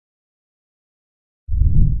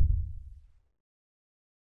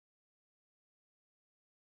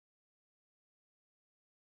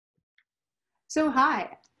Hi,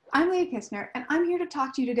 I'm Lea Kissner, and I'm here to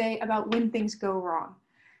talk to you today about when things go wrong.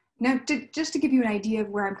 Now, just to give you an idea of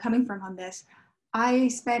where I'm coming from on this, I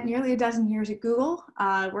spent nearly a dozen years at Google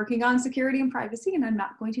working on security and privacy, and I'm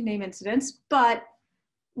not going to name incidents, but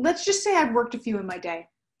let's just say I've worked a few in my day.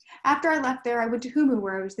 After I left there, I went to Humu,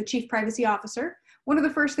 where I was the chief privacy officer. One of the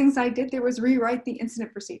first things I did there was rewrite the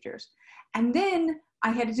incident procedures. And then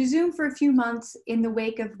I headed to Zoom for a few months in the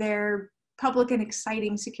wake of their public and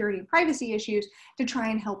exciting security and privacy issues to try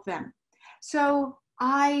and help them. So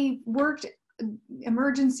I worked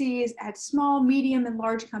emergencies at small, medium, and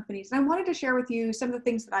large companies. And I wanted to share with you some of the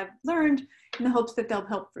things that I've learned in the hopes that they'll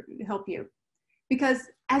help you. Because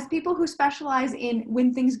as people who specialize in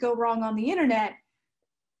when things go wrong on the internet,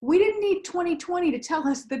 we didn't need 2020 to tell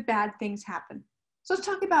us that bad things happen. So let's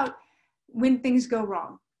talk about when things go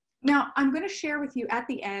wrong. Now, I'm going to share with you at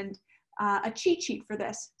the end a cheat sheet for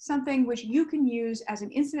this, something which you can use as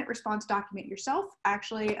an incident response document yourself.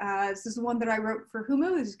 Actually, this is the one that I wrote for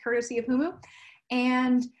Humu. This is courtesy of Humu.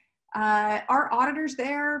 And our auditors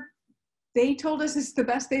there, they told us it's the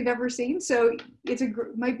best they've ever seen. So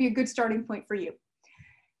might be a good starting point for you.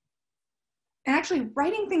 And actually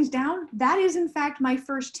writing things down, that is in fact my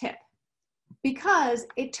first tip, because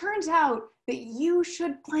it turns out that you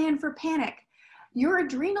should plan for panic. Your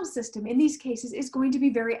adrenal system in these cases is going to be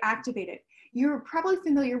very activated. You're probably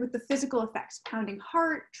familiar with the physical effects, pounding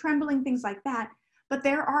heart, trembling, things like that, but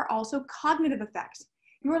there are also cognitive effects.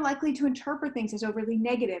 You are likely to interpret things as overly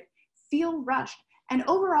negative, feel rushed, and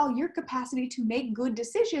overall your capacity to make good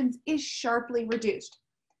decisions is sharply reduced.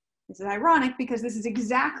 This is ironic because this is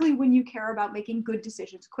exactly when you care about making good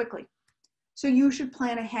decisions quickly. So you should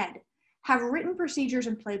plan ahead. Have written procedures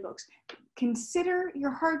and playbooks. Consider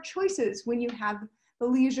your hard choices when you have the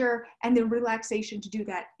leisure and the relaxation to do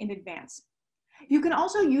that in advance. You can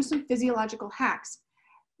also use some physiological hacks.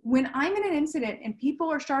 When I'm in an incident and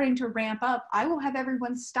people are starting to ramp up, I will have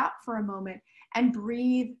everyone stop for a moment and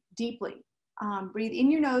breathe deeply. Breathe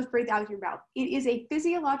in your nose, breathe out your mouth. It is a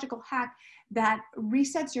physiological hack that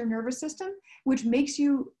resets your nervous system, which makes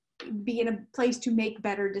you be in a place to make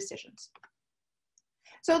better decisions.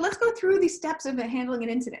 So let's go through the steps of handling an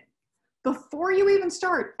incident. Before you even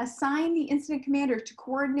start, assign the incident commander to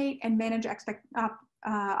coordinate and manage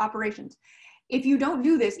operations. If you don't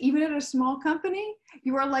do this, even at a small company,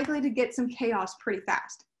 you are likely to get some chaos pretty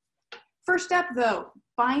fast. First step though,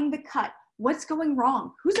 find the cut. What's going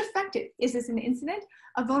wrong? Who's affected? Is this an incident,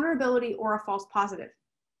 a vulnerability, or a false positive?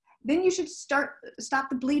 Then you should stop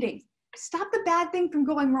the bleeding. Stop the bad thing from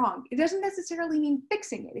going wrong. It doesn't necessarily mean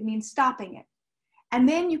fixing it. It means stopping it. And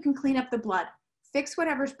then you can clean up the blood, fix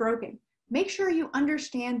whatever's broken. Make sure you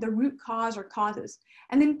understand the root cause or causes,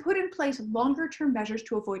 and then put in place longer-term measures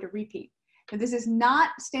to avoid a repeat. Now, this is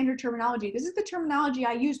not standard terminology. This is the terminology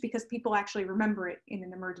I use because people actually remember it in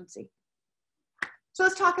an emergency. So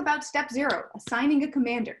let's talk about step 0, assigning a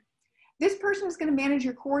commander. This person is going to manage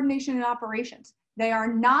your coordination and operations. They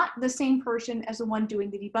are not the same person as the one doing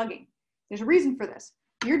the debugging. There's a reason for this.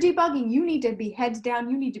 You're debugging, you need to be heads down,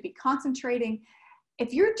 you need to be concentrating.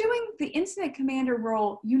 If you're doing the incident commander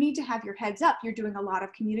role, you need to have your heads up. You're doing a lot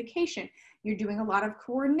of communication. You're doing a lot of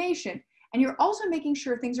coordination. And you're also making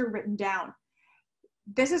sure things are written down.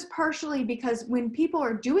 This is partially because when people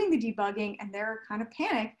are doing the debugging and they're kind of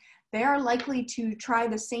panicked, they are likely to try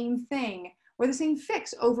the same thing or the same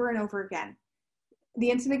fix over and over again. The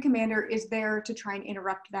incident commander is there to try and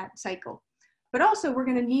interrupt that cycle. But also, we're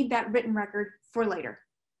going to need that written record for later.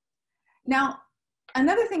 Now,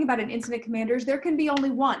 another thing about an incident commander is there can be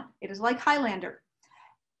only one. It is like Highlander.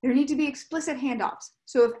 There need to be explicit handoffs.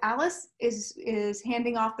 So if Alice is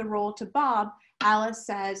handing off the role to Bob, Alice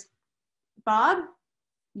says, Bob,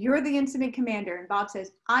 you're the incident commander. And Bob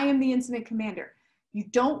says, I am the incident commander. You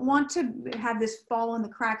don't want to have this fall in the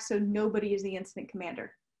cracks so nobody is the incident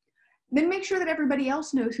commander. Then make sure that everybody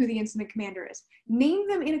else knows who the incident commander is. Name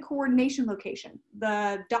them in a coordination location,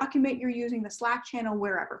 the document you're using, the Slack channel,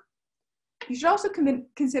 wherever. You should also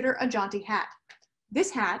consider a jaunty hat. This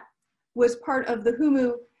hat was part of the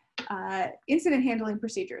Humu incident handling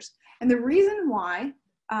procedures. And the reason why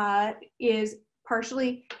is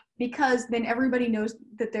partially because then everybody knows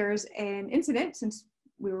that there's an incident, since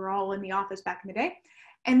we were all in the office back in the day.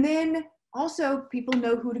 And then also people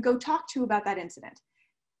know who to go talk to about that incident.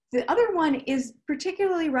 The other one is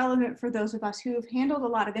particularly relevant for those of us who have handled a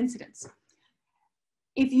lot of incidents.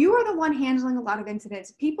 If you are the one handling a lot of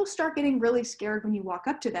incidents, people start getting really scared when you walk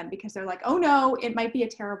up to them because they're like, oh no, it might be a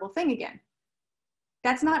terrible thing again.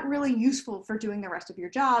 That's not really useful for doing the rest of your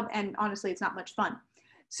job, and honestly, it's not much fun.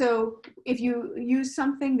 So if you use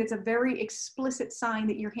something that's a very explicit sign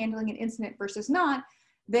that you're handling an incident versus not,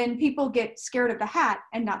 then people get scared of the hat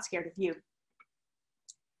and not scared of you.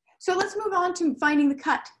 So let's move on to finding the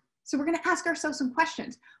cut. So we're going to ask ourselves some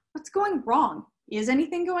questions. What's going wrong? Is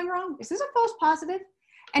anything going wrong? Is this a false positive?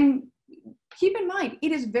 And keep in mind,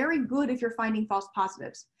 it is very good if you're finding false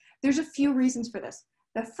positives. There's a few reasons for this.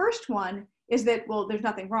 The first one is that, well, there's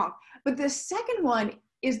nothing wrong. But the second one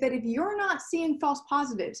is that if you're not seeing false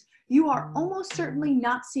positives, you are almost certainly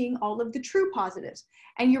not seeing all of the true positives,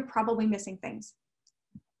 and you're probably missing things.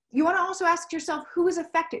 You want to also ask yourself, who is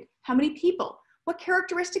affected? How many people? What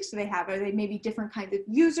characteristics do they have? Are they maybe different kinds of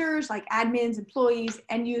users, like admins, employees,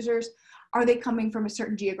 end users? Are they coming from a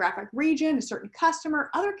certain geographic region, a certain customer,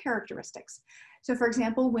 other characteristics? So for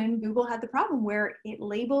example, when Google had the problem where it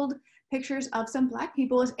labeled pictures of some Black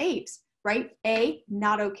people as apes, right? A,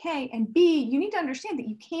 not okay, and B, you need to understand that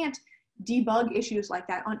you can't debug issues like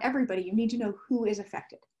that on everybody. You need to know who is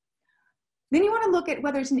affected. Then you want to look at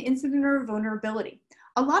whether it's an incident or a vulnerability.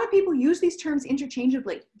 A lot of people use these terms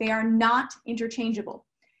interchangeably. They are not interchangeable.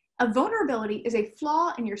 A vulnerability is a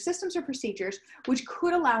flaw in your systems or procedures which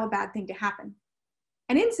could allow a bad thing to happen.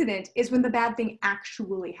 An incident is when the bad thing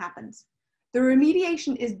actually happens. The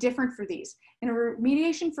remediation is different for these. In a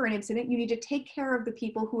remediation for an incident, you need to take care of the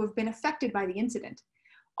people who have been affected by the incident.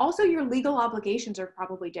 Also, your legal obligations are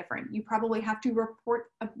probably different. You probably have to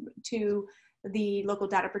report to the local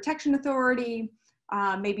data protection authority,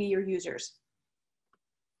 maybe your users.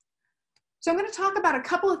 So I'm going to talk about a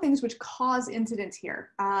couple of things which cause incidents here.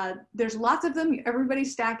 There's lots of them.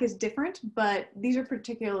 Everybody's stack is different, but these are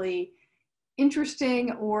particularly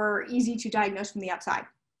interesting or easy to diagnose from the outside.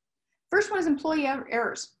 First one is employee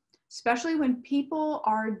errors. Especially when people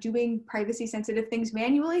are doing privacy sensitive things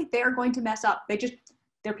manually, they are going to mess up.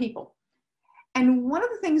 They're people. And one of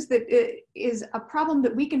the things that is a problem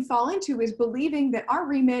that we can fall into is believing that our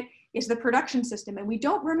remit is the production system, and we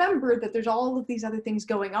don't remember that there's all of these other things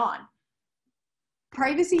going on.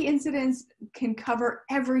 Privacy incidents can cover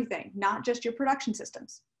everything, not just your production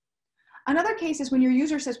systems. Another case is when your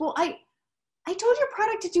user says, well, I told your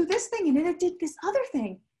product to do this thing and then it did this other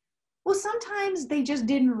thing. Well, sometimes they just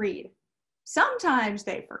didn't read. Sometimes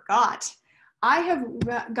they forgot. I have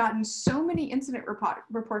gotten so many incident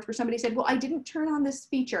reports where somebody said, well, I didn't turn on this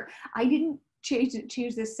feature. I didn't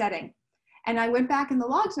choose this setting. And I went back in the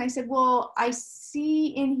logs and I said, well, I see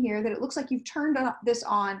in here that it looks like you've turned this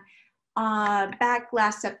on back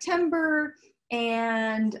last September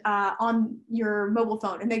and on your mobile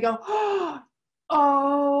phone. And they go,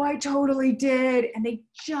 oh, I totally did. And they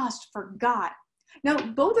just forgot. Now,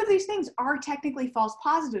 both of these things are technically false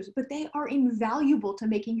positives, but they are invaluable to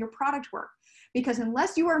making your product work. Because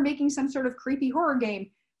unless you are making some sort of creepy horror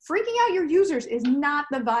game, freaking out your users is not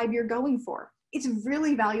the vibe you're going for. It's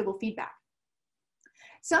really valuable feedback.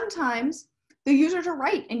 Sometimes the users are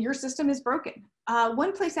right and your system is broken.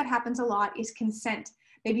 One place that happens a lot is consent.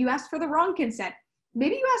 Maybe you asked for the wrong consent.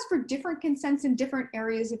 Maybe you asked for different consents in different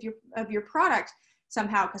areas of your product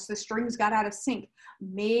somehow because the strings got out of sync.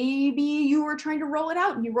 Maybe you were trying to roll it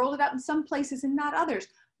out and you rolled it out in some places and not others.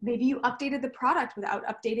 Maybe you updated the product without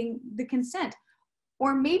updating the consent.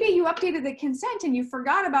 Or maybe you updated the consent and you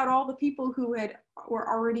forgot about all the people who were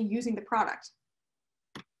already using the product.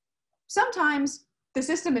 Sometimes the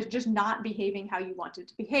system is just not behaving how you want it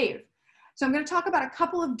to behave. So I'm going to talk about a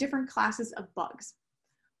couple of different classes of bugs.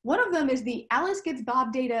 One of them is the Alice gets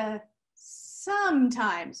Bob data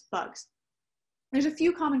sometimes bugs. There's a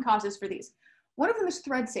few common causes for these. One of them is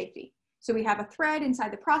thread safety. So we have a thread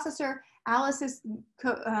inside the processor. Alice's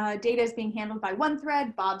data is being handled by one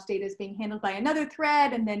thread, Bob's data is being handled by another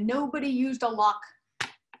thread, and then nobody used a lock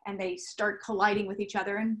and they start colliding with each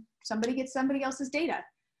other and somebody gets somebody else's data.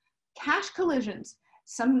 Cache collisions.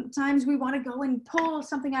 Sometimes we want to go and pull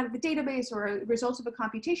something out of the database or results of a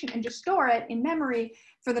computation and just store it in memory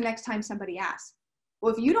for the next time somebody asks.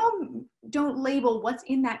 Well, if you don't label what's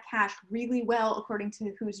in that cache really well according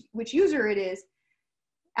to which user it is,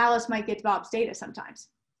 Alice might get Bob's data sometimes.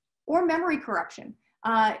 Or memory corruption.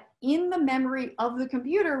 In the memory of the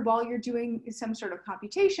computer while you're doing some sort of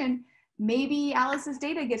computation, maybe Alice's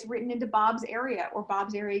data gets written into Bob's area or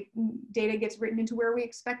Bob's area data gets written into where we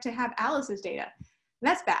expect to have Alice's data.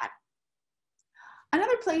 That's bad.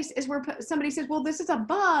 Another place is where somebody says, well, this is a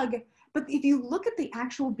bug, but if you look at the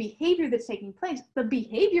actual behavior that's taking place, the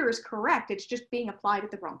behavior is correct. It's just being applied at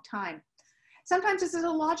the wrong time. Sometimes this is a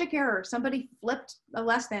logic error. Somebody flipped a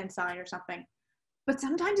less than sign or something, but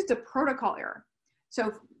sometimes it's a protocol error.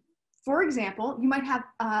 So for example, you might have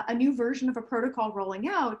a new version of a protocol rolling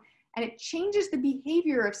out and it changes the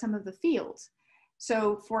behavior of some of the fields.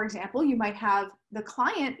 So for example, you might have the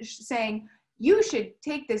client saying, you should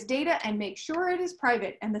take this data and make sure it is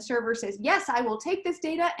private. And the server says, yes, I will take this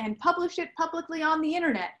data and publish it publicly on the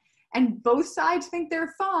internet. And both sides think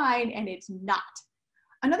they're fine, and it's not.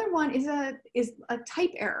 Another one is a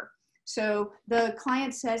type error. So the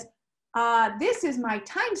client says, this is my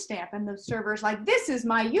timestamp, and the server's like, this is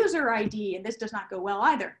my user ID, and this does not go well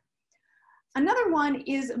either. Another one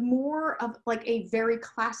is more of like a very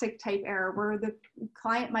classic type error where the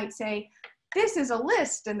client might say, this is a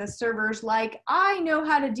list, and the server's like, I know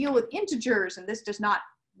how to deal with integers, and this does not,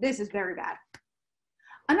 this is very bad.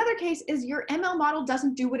 Another case is your ML model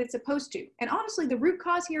doesn't do what it's supposed to. And honestly, the root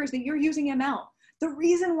cause here is that you're using ML. The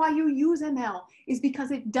reason why you use ML is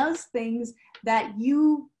because it does things that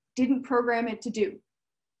you didn't program it to do.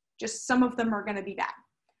 Just some of them are going to be bad.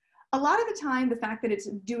 A lot of the time, the fact that it's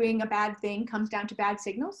doing a bad thing comes down to bad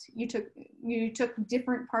signals. You took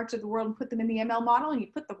different parts of the world and put them in the ML model, and you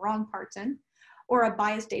put the wrong parts in, or a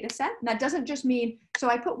biased data set. And that doesn't just mean, so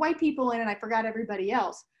I put white people in and I forgot everybody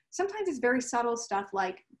else. Sometimes it's very subtle stuff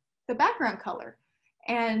like the background color.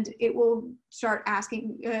 And it will start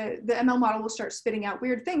asking, the ML model will start spitting out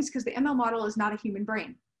weird things because the ML model is not a human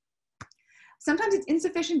brain. Sometimes it's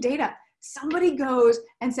insufficient data. Somebody goes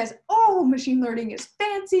and says, oh, machine learning is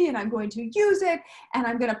fancy and I'm going to use it and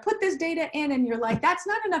I'm going to put this data in, and you're like, that's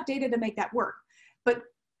not enough data to make that work. But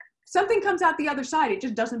something comes out the other side, it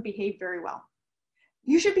just doesn't behave very well.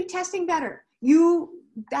 You should be testing better.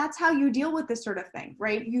 That's how you deal with this sort of thing,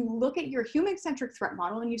 right? You look at your human-centric threat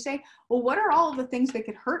model and you say, well, what are all of the things that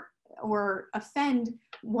could hurt or offend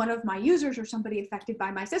one of my users or somebody affected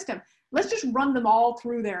by my system? Let's just run them all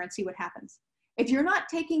through there and see what happens. If you're not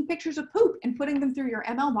taking pictures of poop and putting them through your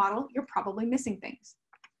ML model, you're probably missing things.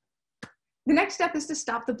 The next step is to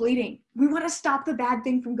stop the bleeding. We want to stop the bad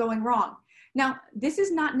thing from going wrong. Now, this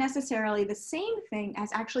is not necessarily the same thing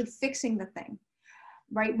as actually fixing the thing,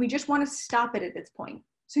 right? We just want to stop it at this point.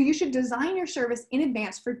 So you should design your service in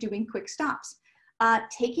advance for doing quick stops.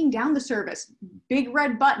 Taking down the service, big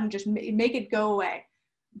red button, just make it go away.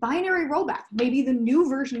 Binary rollback, maybe the new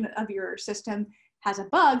version of your system has a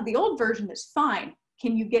bug, the old version is fine.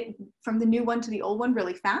 Can you get from the new one to the old one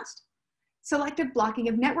really fast? Selective blocking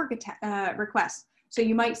of network requests. So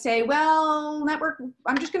you might say, well,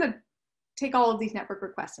 I'm just gonna take all of these network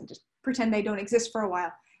requests and just pretend they don't exist for a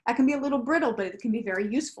while. That can be a little brittle, but it can be very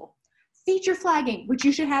useful. Feature flagging, which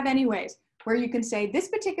you should have anyways, where you can say this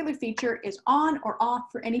particular feature is on or off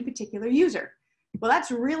for any particular user. Well,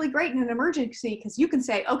 that's really great in an emergency because you can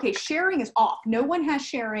say, okay, sharing is off. No one has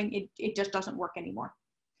sharing. It just doesn't work anymore.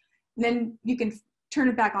 And then you can turn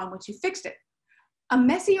it back on once you fixed it. A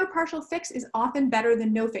messy or partial fix is often better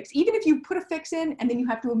than no fix. Even if you put a fix in and then you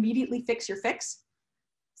have to immediately fix your fix,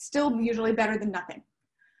 still usually better than nothing.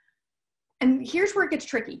 And here's where it gets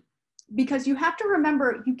tricky, because you have to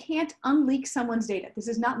remember you can't unleak someone's data. This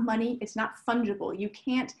is not money. It's not fungible. You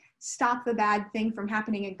can't stop the bad thing from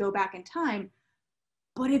happening and go back in time.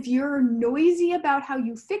 But if you're noisy about how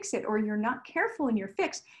you fix it, or you're not careful in your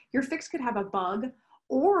fix could have a bug,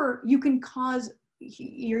 or you can cause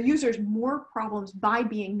your users more problems by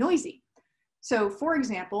being noisy. So for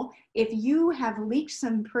example, if you have leaked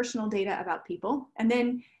some personal data about people, and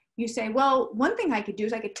then you say, well, one thing I could do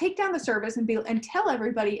is I could take down the service and tell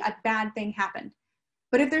everybody a bad thing happened.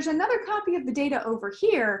 But if there's another copy of the data over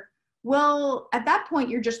here, well, at that point,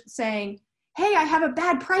 you're just saying, hey, I have a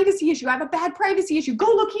bad privacy issue. I have a bad privacy issue. Go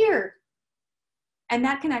look here. And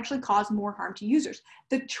that can actually cause more harm to users.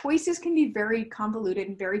 The choices can be very convoluted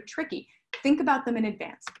and very tricky. Think about them in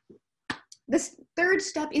advance. This third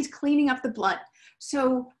step is cleaning up the blood.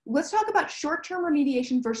 So let's talk about short-term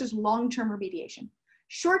remediation versus long-term remediation.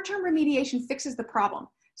 Short-term remediation fixes the problem.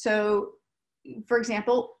 So for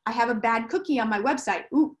example, I have a bad cookie on my website.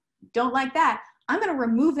 Ooh, don't like that. I'm going to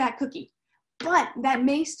remove that cookie. But that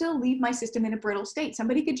may still leave my system in a brittle state.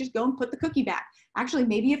 Somebody could just go and put the cookie back. Actually,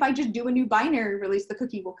 maybe if I just do a new binary release, the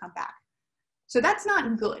cookie will come back. So that's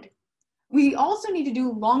not good. We also need to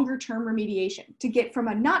do longer term remediation to get from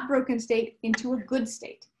a not broken state into a good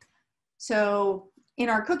state. So in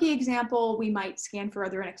our cookie example, we might scan for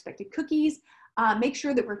other unexpected cookies, make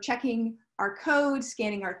sure that we're checking our code,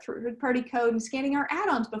 scanning our third-party code, and scanning our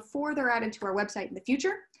add-ons before they're added to our website in the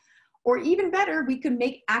future. Or even better, we could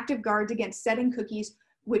make active guards against setting cookies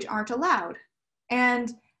which aren't allowed.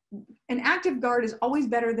 And an active guard is always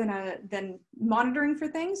better than monitoring for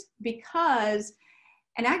things, because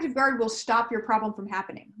an active guard will stop your problem from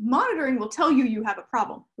happening. Monitoring will tell you you have a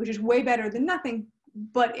problem, which is way better than nothing,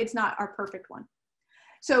 but it's not our perfect one.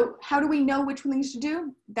 So how do we know which things to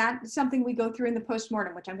do? That's something we go through in the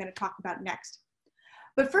postmortem, which I'm going to talk about next.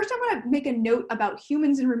 But first I want to make a note about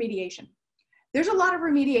humans and remediation. There's a lot of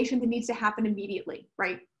remediation that needs to happen immediately,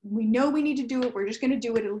 right? We know we need to do it. We're just going to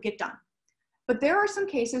do it. It'll get done. But there are some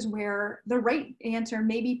cases where the right answer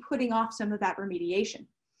may be putting off some of that remediation.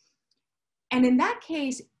 And in that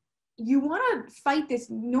case, you want to fight this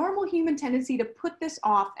normal human tendency to put this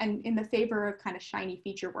off and in the favor of kind of shiny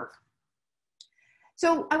feature work.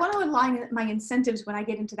 So I want to align my incentives when I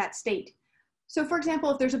get into that state. So for example,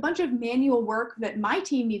 if there's a bunch of manual work that my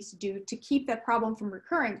team needs to do to keep that problem from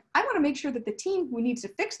recurring, I want to make sure that the team who needs to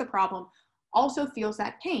fix the problem also feels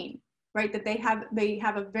that pain, right? That they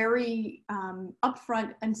have a very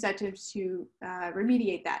upfront incentive to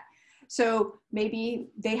remediate that. So maybe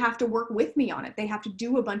they have to work with me on it. They have to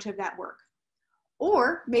do a bunch of that work.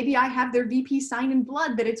 Or maybe I have their VP sign in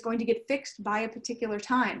blood that it's going to get fixed by a particular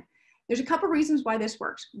time. There's a couple reasons why this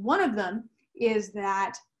works. One of them is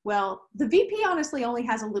that, well, the VP honestly only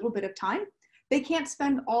has a little bit of time. They can't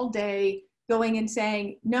spend all day going and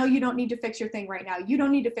saying, no, you don't need to fix your thing right now. You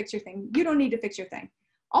don't need to fix your thing. You don't need to fix your thing.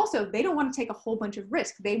 Also, they don't want to take a whole bunch of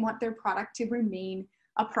risk. They want their product to remain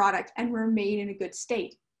a product and remain in a good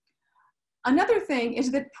state. Another thing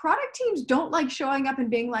is that product teams don't like showing up and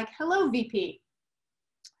being like, hello, VP.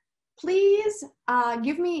 Please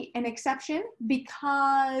give me an exception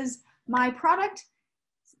because my product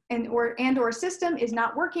and or system is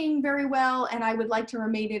not working very well, and I would like to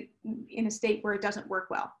remain it in a state where it doesn't work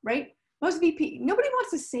well, right? Nobody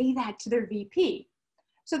wants to say that to their VP.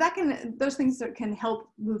 So those things that can help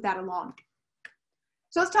move that along.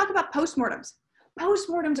 So let's talk about postmortems.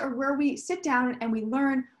 Postmortems are where we sit down and we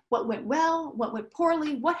learn what went well, what went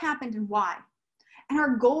poorly, what happened, and why. And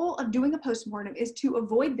our goal of doing a postmortem is to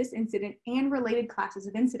avoid this incident and related classes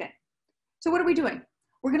of incident. So what are we doing?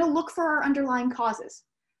 We're going to look for our underlying causes.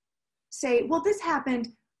 Say, well, this happened.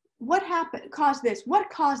 What happened? Caused this? What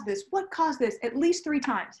caused this? What caused this? At least 3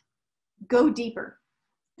 times. Go deeper.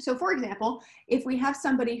 So for example, if we have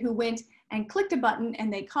somebody who went and clicked a button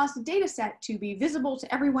and they caused a data set to be visible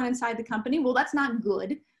to everyone inside the company, well, that's not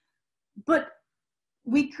good. But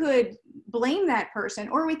we could blame that person,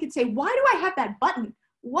 or we could say, why do I have that button?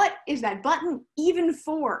 What is that button even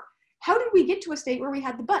for? How did we get to a state where we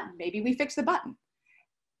had the button? Maybe we fixed the button.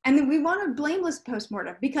 And then we want a blameless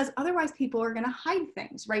postmortem, because otherwise people are going to hide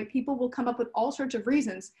things, right? People will come up with all sorts of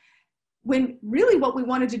reasons when really what we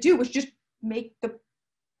wanted to do was just make the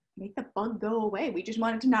bug go away. We just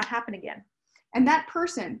want it to not happen again. And that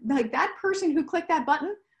person, who clicked that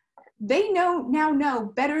button, they now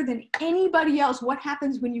know better than anybody else what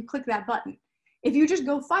happens when you click that button. If you just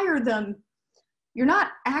go fire them, you're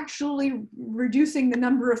not actually reducing the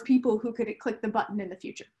number of people who could click the button in the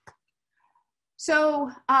future. So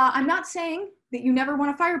I'm not saying that you never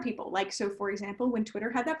want to fire people. So for example, when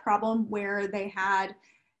Twitter had that problem where they had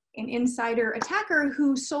an insider attacker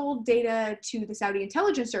who sold data to the Saudi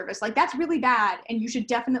intelligence service, that's really bad and you should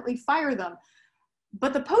definitely fire them.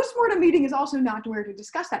 But the postmortem meeting is also not where to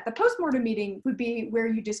discuss that. The postmortem meeting would be where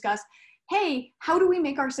you discuss, hey, how do we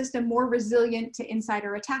make our system more resilient to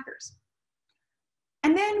insider attackers?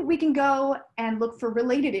 And then we can go and look for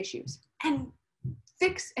related issues and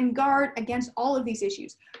fix and guard against all of these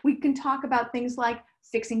issues. We can talk about things like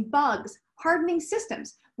fixing bugs, hardening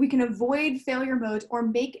systems. We can avoid failure modes or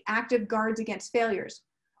make active guards against failures.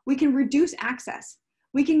 We can reduce access.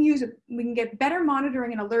 We can get better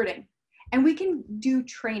monitoring and alerting. And we can do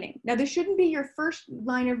training. Now, this shouldn't be your first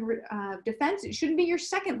line of defense. It shouldn't be your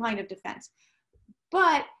second line of defense.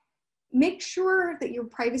 But make sure that your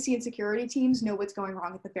privacy and security teams know what's going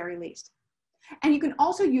wrong at the very least. And you can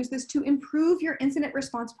also use this to improve your incident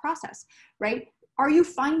response process, right? Are you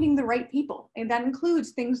finding the right people? And that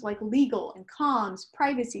includes things like legal and comms,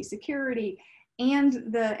 privacy, security,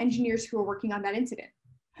 and the engineers who are working on that incident.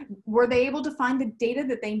 Were they able to find the data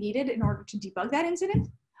that they needed in order to debug that incident?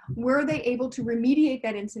 Were they able to remediate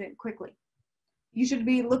that incident quickly? You should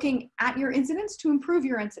be looking at your incidents to improve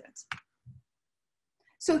your incidents.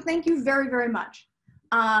 So thank you very, very much.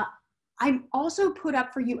 I've also put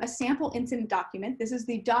up for you a sample incident document. This is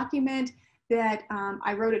the document that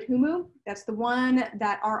I wrote at Humu. That's the one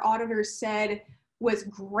that our auditors said was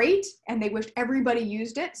great and they wished everybody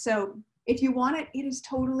used it. So if you want it, it is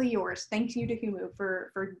totally yours. Thank you to Humu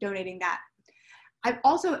for donating that. I've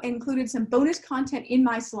also included some bonus content in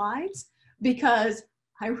my slides because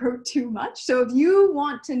I wrote too much. So if you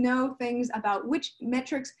want to know things about which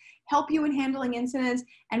metrics help you in handling incidents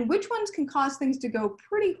and which ones can cause things to go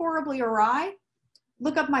pretty horribly awry,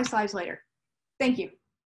 look up my slides later. Thank you.